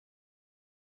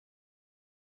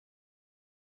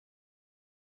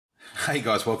Hey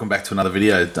guys, welcome back to another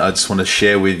video. I just want to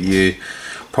share with you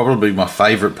probably my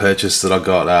favourite purchase that I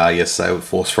got yesterday with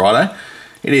Force Friday.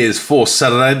 It is Force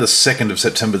Saturday, the 2nd of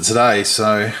September today,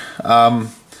 so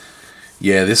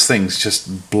yeah, this thing's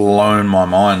just blown my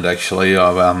mind actually.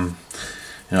 I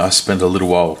spent a little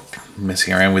while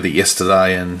messing around with it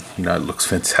yesterday, and it looks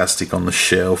fantastic on the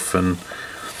shelf, and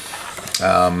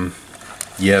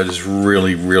yeah, I just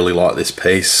really like this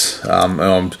piece.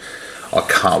 I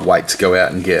can't wait to go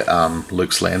out and get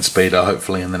Luke's land speeder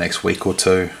hopefully in the next week or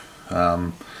two,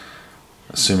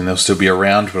 assuming they'll still be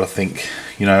around. But I think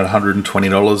at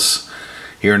 $120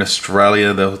 here in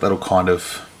Australia, that'll kind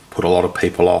of put a lot of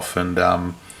people off, and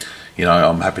I'm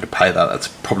happy to pay that. That's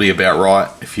probably about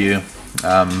right if you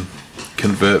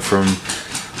convert from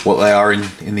what they are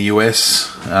in the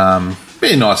US.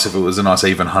 Be nice if it was a nice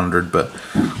even 100, but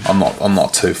I'm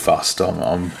not too fussed.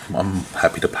 I'm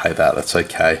happy to pay that. That's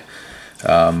okay.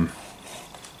 I'm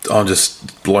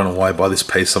just blown away by this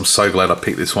piece. I'm so glad I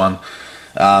picked this one.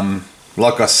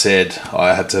 Like I said,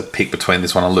 I had to pick between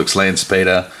this one and Luke's land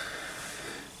speeder,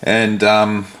 and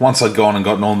once I'd gone and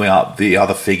gotten all the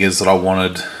other figures that I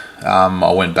wanted,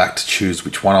 I went back to choose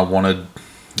which one I wanted.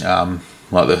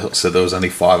 Like I said, there was only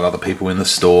 5 other people in the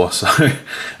store, so and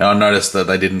I noticed that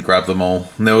they didn't grab them all.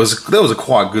 And there was a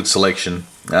quite good selection.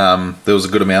 There was a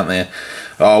good amount there.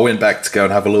 I went back to go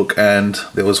and have a look, and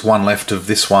there was 1 left of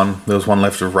this one, there was 1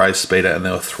 left of REY'S speeder, and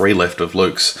there were 3 left of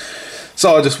Luke's.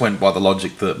 So I just went by the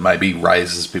logic that maybe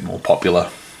REY'S is a bit more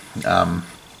popular. So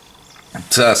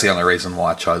that's the only reason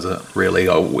why I chose it, really.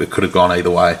 It could have gone either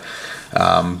way.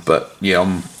 But yeah,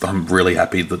 I'm really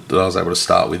happy that I was able to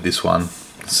start with this one.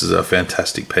 This is a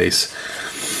fantastic piece.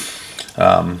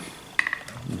 Let's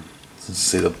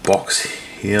see the box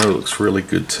here, it looks really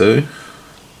good too.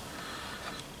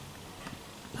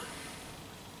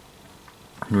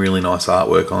 Really nice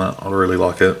artwork on it. I really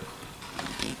like it.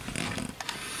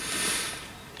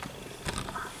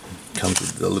 Comes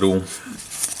with a little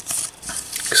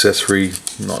accessory,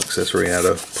 not accessory, how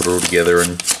to put it all together,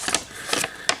 and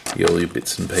all your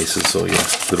bits and pieces, or your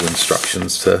little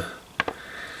instructions to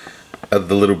add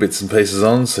the little bits and pieces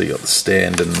on. So you got the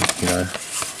stand, and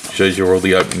shows you where all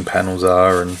the opening panels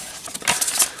are, and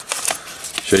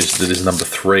shows you that it is number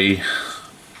 3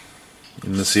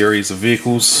 in the series of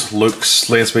vehicles. Luke's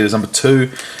land speeder is number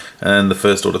 2, and the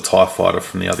first order TIE fighter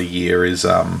from the other year is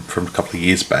from a couple of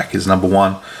years back is number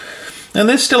 1, and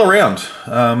they're still around.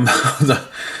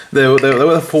 They were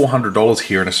 $400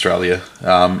 here in Australia,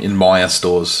 in Maya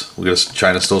stores. We've got a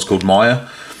chain of stores called Maya.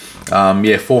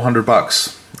 Yeah,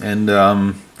 $400, and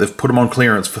they've put them on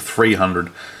clearance for $300,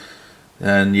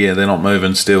 and yeah, they're not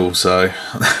moving still. So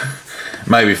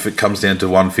maybe if it comes down to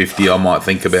 $150, I might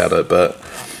think about it, but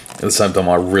at the same time,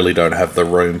 I really don't have the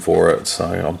room for it, so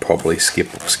I'll probably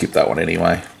skip that one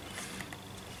anyway.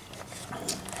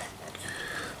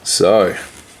 So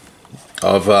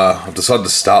I've decided to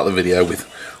start the video with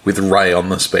Rey on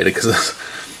the speeder, because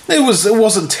it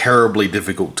wasn't terribly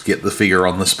difficult to get the figure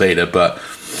on the speeder, but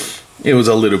it was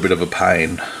a little bit of a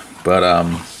pain. But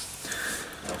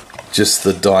just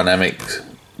the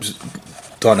dynamicness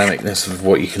of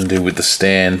what you can do with the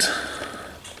stand.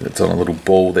 It's on a little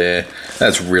ball there.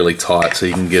 That's really tight, so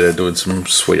you can get her doing some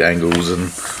sweet angles, and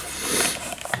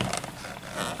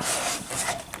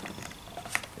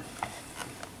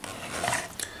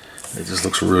it just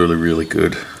looks really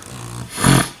good.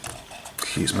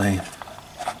 Excuse me.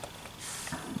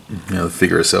 The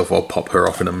figure itself, I'll pop her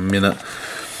off in a minute,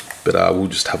 but we'll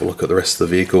just have a look at the rest of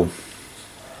the vehicle.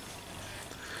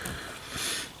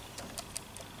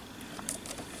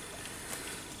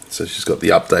 So she's got the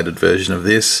updated version of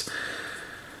this,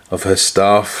 of her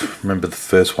staff. Remember, the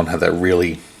first one had that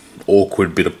really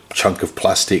awkward bit of chunk of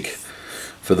plastic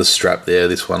for the strap there.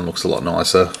 This one looks a lot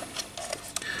nicer.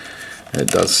 It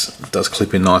does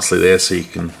clip in nicely there, so you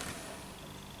can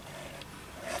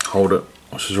hold it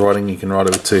while she's riding. You can ride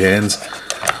it with 2 hands.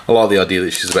 I like the idea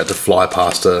that she's about to fly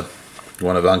past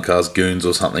one of Ankar's goons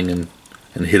or something, and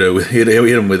hit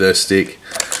him with her stick.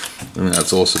 I think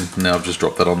that's awesome. Now I've just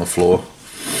dropped that on the floor,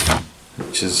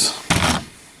 which is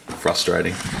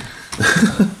frustrating.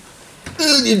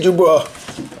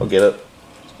 I'll get it.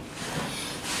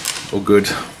 All good.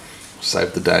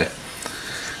 Saved the day.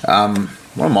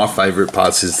 One of my favourite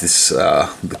parts is this,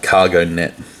 the cargo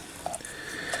net.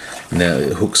 Now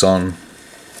it hooks on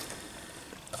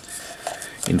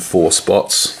in 4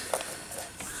 spots,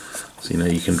 so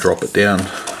you can drop it down.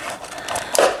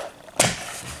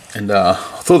 And I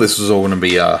thought this was all going to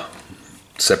be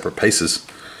separate pieces.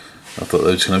 I thought they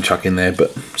were just going to chuck in there,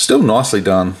 but still nicely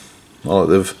done. Oh,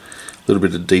 they've a little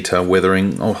bit of detail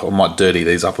weathering. Oh, I might dirty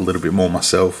these up a little bit more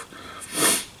myself.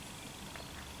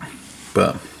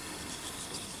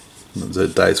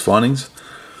 her day's findings.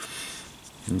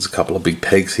 There's a couple of big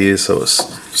pegs here, so it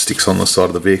sticks on the side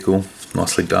of the vehicle.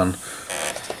 Nicely done.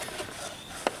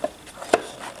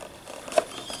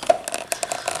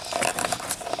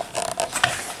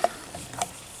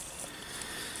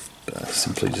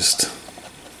 Simply just,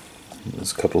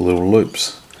 there's a couple of little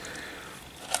loops.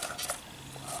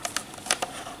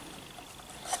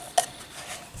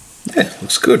 Yeah,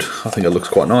 looks good. I think it looks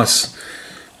quite nice.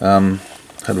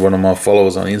 Had one of my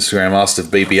followers on Instagram asked if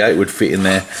BB-8 would fit in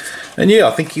there, and yeah,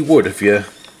 I think he would. If you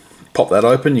pop that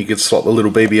open, you could slot the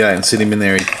little BB-8 and sit him in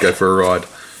there and he could go for a ride.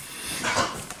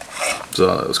 So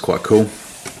that was quite cool.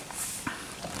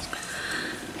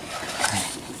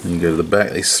 And you go to the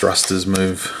back, these thrusters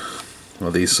move. Well,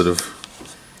 these sort of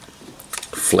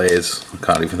flares, I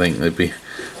can't even think they'd be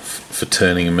for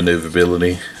turning and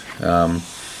manoeuvrability,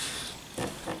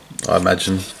 I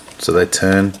imagine. So they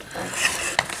turn.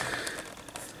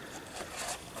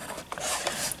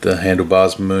 The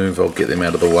handlebars move. I'll get them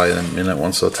out of the way in a minute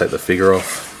once I take the figure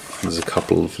off. There's a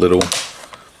couple of there's a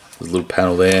little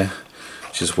panel there,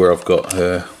 which is where I've got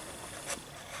her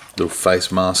little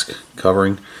face mask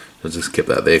covering. I just kept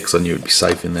that there because I knew it'd be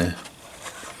safe in there.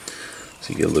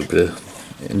 So you get a little bit of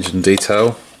engine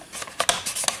detail.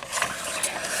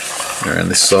 Around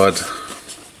this side,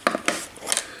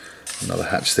 another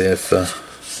hatch there for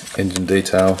engine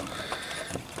detail.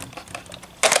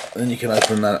 Then you can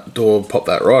open that door, pop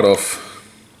that right off.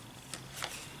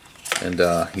 And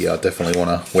yeah, I definitely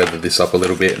want to weather this up a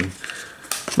little bit and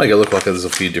make it look like there's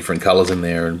a few different colours in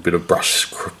there, and a bit of brush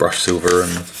silver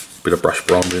and a bit of brush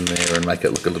bronze in there, and make it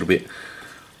look a little bit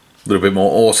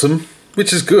more awesome.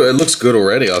 Which is good. It looks good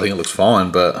already. I think it looks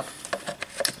fine, but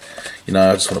you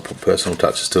know, I just want to put personal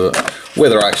touches to it.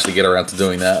 Whether I actually get around to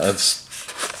doing that,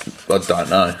 I don't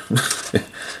know.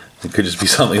 It could just be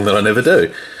something that I never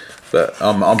do. But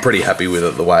I'm pretty happy with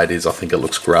it the way it is. I think it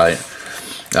looks great.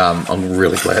 I'm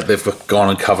really glad they've gone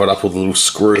and covered up all the little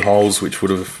screw holes which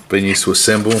would have been used to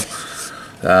assemble.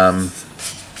 So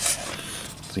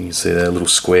you can see there little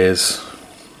squares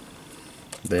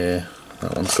there.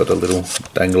 That one's got a little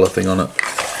dangler thing on it.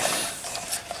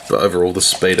 But overall the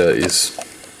speeder is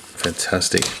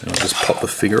fantastic. I'll just pop the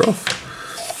figure off.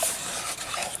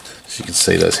 So you can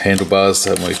see those handlebars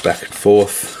that move back and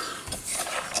forth.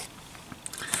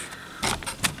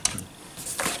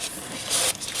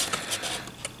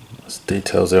 There's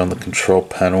details there on the control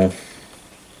panel.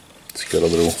 It's got a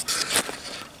little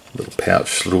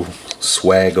pouch, little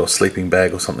swag or sleeping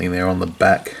bag or something there on the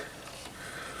back.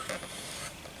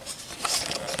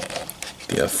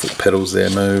 The foot pedals there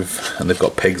move, and they've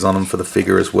got pegs on them for the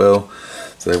figure as well,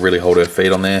 so they really hold her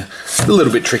feet on there. It's a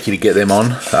little bit tricky to get them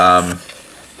on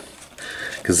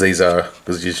because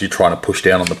you're trying to push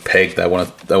down on the peg. They want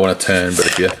to turn, but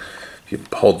if you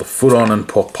hold the foot on and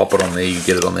pop it on there, you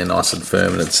get it on there nice and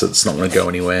firm, and it's not going to go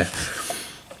anywhere.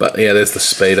 But yeah, there's the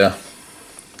speeder.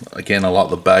 Again, I like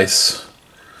the base.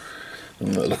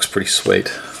 It looks pretty sweet,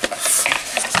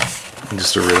 and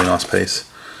just a really nice piece.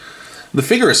 The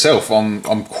figure itself, I'm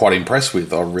quite impressed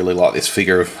with. I really like this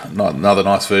figure. Another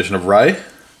nice version of Rey.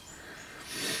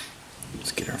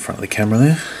 Let's get her in front of the camera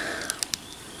there.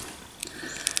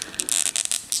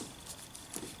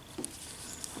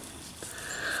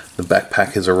 The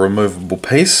backpack is a removable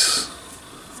piece.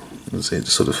 You can see it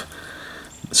just sort of,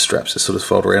 the straps just sort of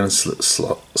fold around and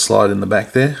slide in the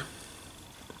back there.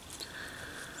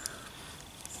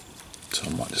 So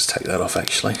I might just take that off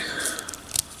actually.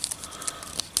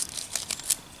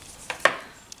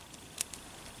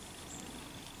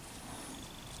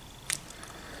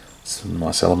 Some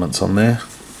nice elements on there.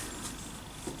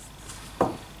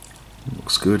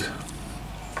 Looks good.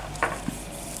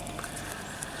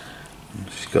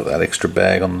 She's got that extra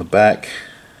bag on the back.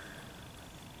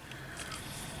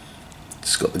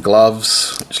 She's got the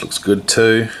gloves, which looks good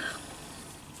too.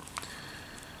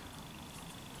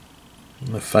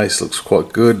 And the face looks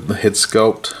quite good. The head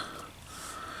sculpt.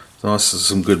 It's nice. There's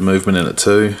some good movement in it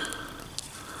too.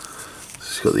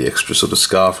 She's got the extra sort of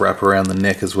scarf wrap around the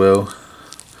neck as well.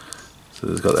 So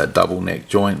there's got that double neck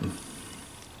joint.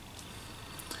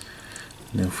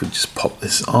 Now if we just pop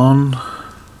this on,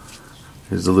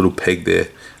 there's a little peg there.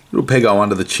 Little peg on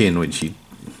under the chin, which you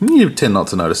tend not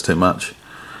to notice too much.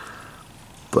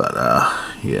 But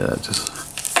yeah,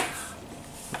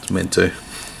 it's meant to.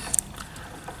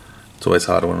 It's always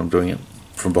harder when I'm doing it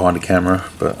from behind a camera,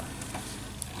 but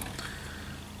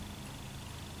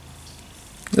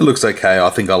it looks okay. I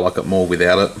think I like it more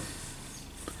without it.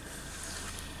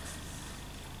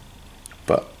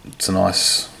 But it's a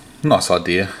nice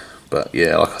idea. But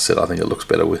yeah, like I said, I think it looks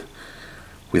better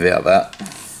without that.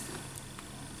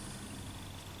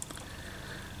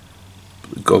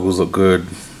 The goggles look good.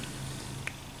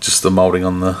 Just the moulding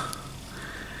on the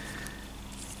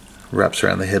wraps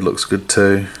around the head looks good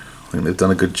too. I think they've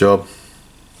done a good job.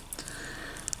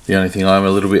 The only thing I'm a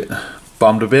little bit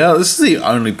bummed about, this is the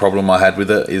only problem I had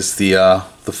with it, is the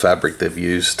fabric they've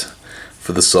used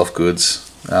for the soft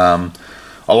goods. I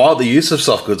like the use of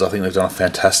soft goods. I think they've done a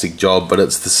fantastic job, but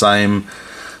it's the same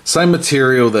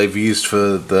material they've used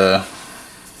for the...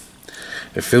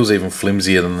 It feels even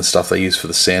flimsier than the stuff they use for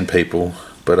the Sand People,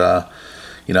 but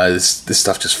you know, this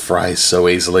stuff just frays so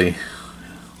easily,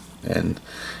 and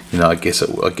you know, I get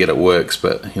it works,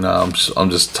 but you know, I'm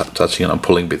just touching it, I'm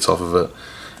pulling bits off of it.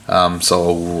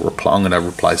 So I'm going to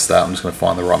replace that. I'm just going to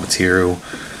find the right material,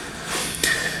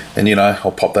 and you know,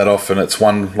 I'll pop that off, and it's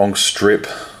one long strip,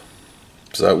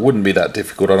 so it wouldn't be that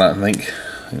difficult, I don't think.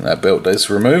 I think that belt is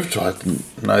removed. I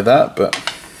didn't know that, but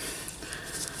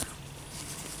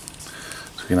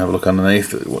so we can have a look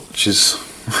underneath at what she's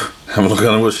have a look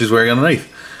at what she's wearing underneath.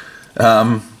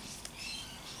 So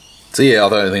yeah, I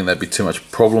don't think that'd be too much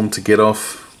problem to get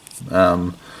off.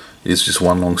 It's just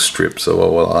one long strip, so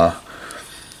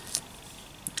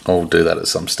I'll do that at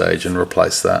some stage and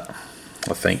replace that.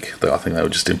 I think that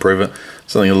would just improve it.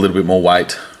 Something a little bit more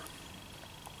weight,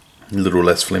 a little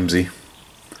less flimsy.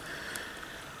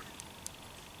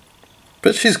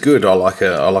 But she's good. I like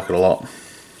her. I like it a lot.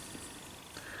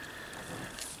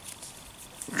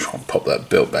 Try and pop that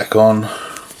belt back on.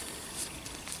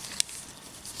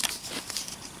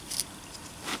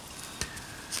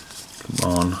 Come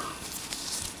on.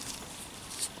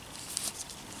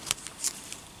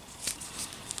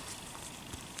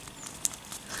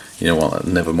 You know what,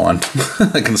 never mind.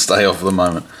 I can stay off for the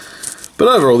moment. But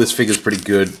overall, this figure's pretty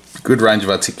good. Good range of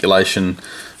articulation.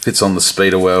 Fits on the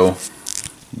speeder well.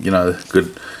 You know,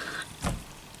 good.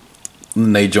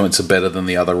 Knee joints are better than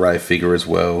the other Rey figure as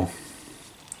well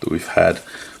that we've had.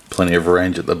 Plenty of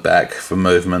range at the back for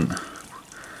movement.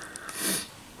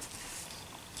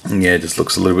 And yeah, it just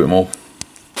looks a little bit more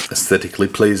aesthetically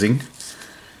pleasing.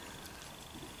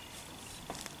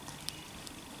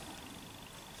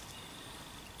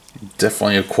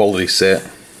 Definitely a quality set,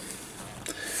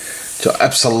 so I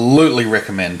absolutely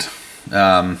recommend.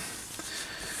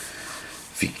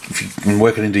 If you can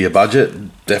work it into your budget,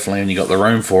 definitely, when you got the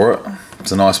room for it,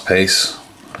 it's a nice piece.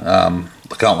 I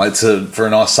can't wait for a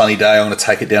nice sunny day. I'm going to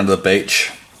take it down to the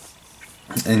beach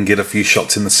and get a few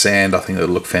shots in the sand. I think it'll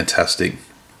look fantastic.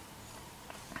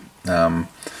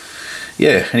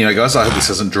 Yeah, anyway guys, I hope this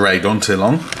hasn't dragged on too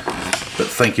long, but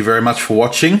thank you very much for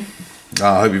watching.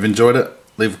 I hope you've enjoyed it.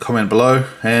 Leave a comment below,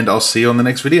 and I'll see you on the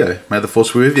next video. May the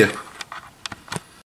force be with you.